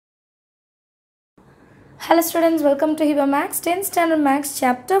Hello students, welcome to Hiba Max 10th Standard Max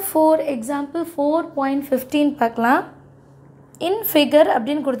Chapter 4 Example 4.15 பார்க்கலாம். In figure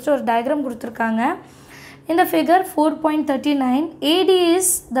அப்படின்னு கொடுத்துட்டு ஒரு diagram கொடுத்துருக்காங்க. இந்த figure 4.39 AD is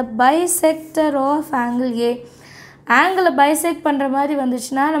the bisector of angle A. ஆங்கிளை bisect பண்ணுற மாதிரி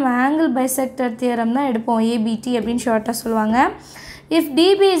வந்துச்சுன்னா நம்ம ஆங்கிள் பைசெக்டர் தியரம் தான் எடுப்போம். ABT அப்படின்னு ஷார்ட்டாக சொல்லுவாங்க. If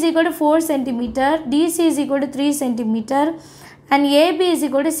DB is equal to 4 cm, DC is equal to 3 cm and AB is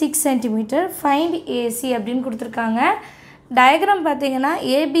equal to 6 cm, find AC அப்படின்னு கொடுத்துருக்காங்க. டயக்ராம் பார்த்தீங்கன்னா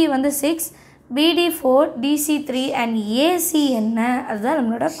AB வந்து 6, BD 4, DC 3 and AC என்ன, அதுதான்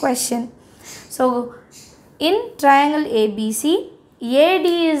நம்மளோட question. So in triangle ABC, AD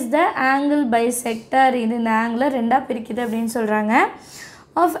is the angle bisector. இது இந்த ஆங்கிளை ரெண்டாக பிரிக்குது அப்படின்னு சொல்கிறாங்க.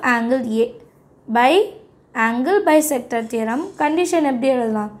 of angle A by angle bisector theorem. condition எப்படி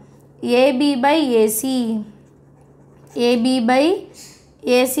எழுதலாம்? AB by AC, AB by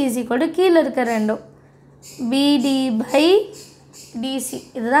AC is equal to கீழே இருக்க ரெண்டும் BD by DC.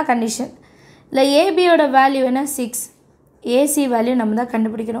 இதுதான் கண்டிஷன். இல்லை ஏபியோட வேல்யூ என்ன 6, AC வேல்யூ நம்ம தான்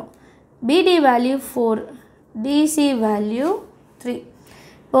கண்டுபிடிக்கிறோம். BD value 4, DC value 3.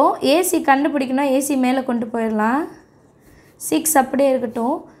 இப்போது AC கண்டுபிடிக்கணும். AC மேலே கொண்டு போயிடலாம். 6 அப்படியே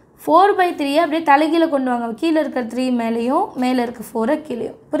இருக்கட்டும். 4/3 அப்படியே தலைகீழே கொண்டு வாங்க. கீழே இருக்க 3 மேலேயும் மேலே இருக்க 4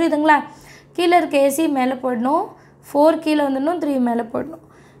 கீழேயும். புரியுதுங்களா? கீழே இருக்க AC மேலே போடணும், 4 கீழே வந்துடணும், 3 மேலே போடணும்.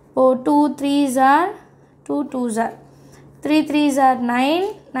 இப்போது 2 3s are 2 2s are 3 3s are 9,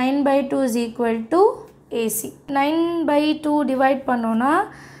 9/2 is equal to AC. 9/2 divide பண்ணோன்னா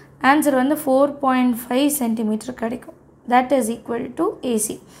ஆன்சர் வந்து 4.5 சென்டிமீட்டர் கிடைக்கும். That is equal to AC.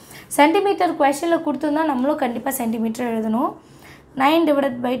 Centimetre கொஷனில் கொடுத்துருந்தா நம்மளும் கண்டிப்பாக சென்டிமீட்டர் எழுதணும். 9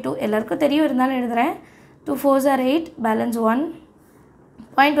 divided by 2 எல்லாருக்கும் தெரியும், இருந்தாலும் எழுதுகிறேன். 2 4s are 8, balance 1,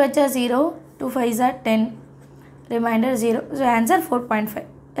 பாயிண்ட் வச்சா 0, 2 5s are 10, remainder 0. So answer 4.5.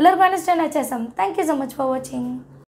 எல்லாருக்கும் அண்டர்ஸ்டாண்ட் ஆச்சா some? Thank you so much for watching.